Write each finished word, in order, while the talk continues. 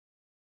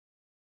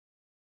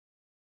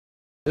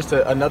Just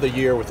another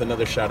year with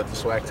another shot at the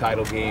SWAC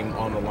title game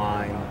on the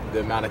line.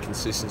 The amount of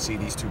consistency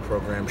these two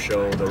programs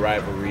show, the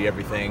rivalry,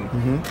 everything.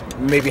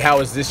 Maybe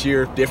how is this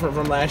year different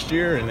from last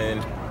year? And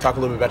then talk a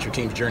little bit about your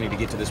team's journey to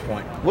get to this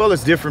point. Well,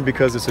 it's different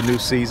because it's a new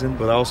season,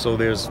 but also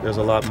there's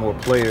a lot more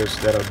players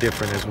that are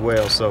different as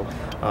well. So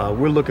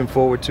we're looking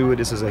forward to it.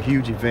 This is a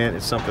huge event.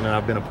 It's something that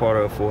I've been a part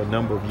of for a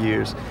number of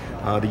years.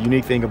 The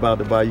unique thing about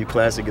the Bayou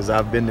Classic is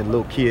I've been the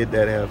little kid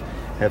that have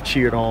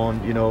cheered on,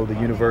 the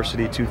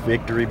university to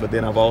victory, but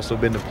then I've also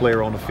been the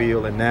player on the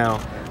field, and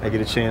now I get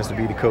a chance to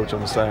be the coach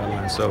on the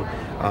sideline. So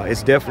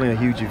it's definitely a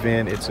huge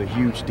event. It's a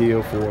huge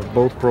deal for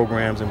both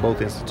programs and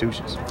both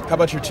institutions. How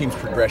about your team's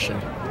progression?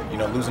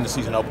 Losing the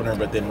season opener,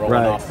 but then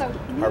rolling off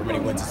however many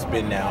wins it's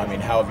been now. I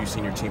mean, how have you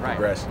seen your team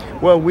progress?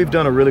 Well, we've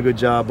done a really good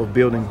job of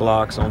building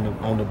blocks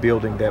on the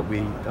building that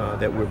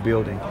we're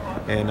building,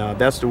 and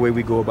that's the way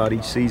we go about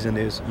each season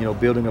is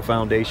building a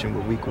foundation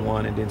with week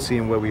one, and then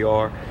seeing where we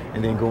are,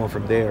 and then going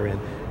from there.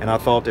 And I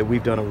thought that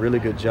we've done a really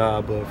good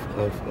job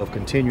of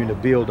continuing to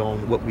build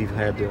on what we've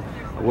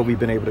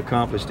been able to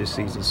accomplish this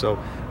season. So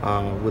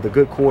with a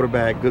good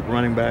quarterback, good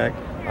running back,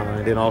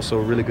 and then also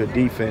a really good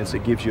defense,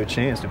 it gives you a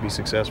chance to be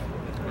successful.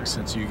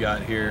 Since you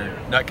got here,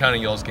 not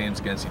counting y'all's games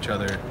against each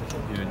other,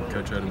 you and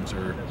Coach Odom's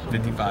are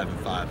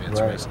 55-5 against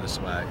the rest of the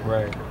SWAC.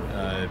 Right.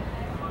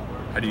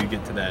 How do you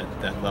get to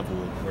that level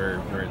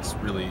where it's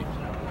really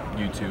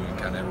you two and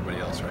kind of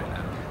everybody else right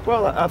now?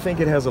 Well, I think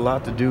it has a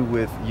lot to do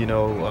with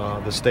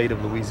the state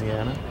of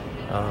Louisiana.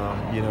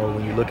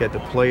 When you look at the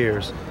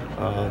players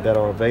that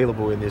are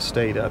available in this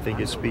state, I think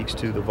it speaks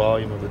to the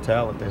volume of the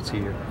talent that's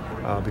here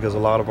because a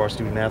lot of our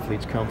student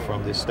athletes come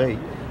from this state.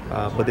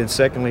 But then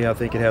secondly, I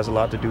think it has a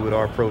lot to do with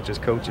our approach as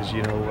coaches.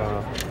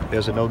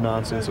 There's a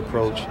no-nonsense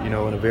approach, and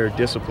a very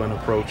disciplined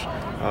approach,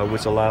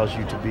 which allows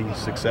you to be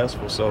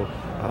successful. So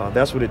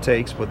that's what it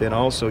takes. But then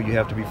also you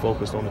have to be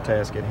focused on the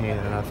task at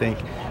hand. And I think,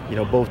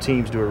 both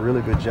teams do a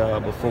really good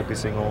job of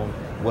focusing on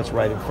what's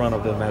right in front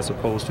of them as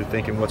opposed to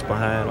thinking what's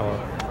behind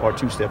or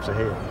two steps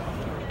ahead.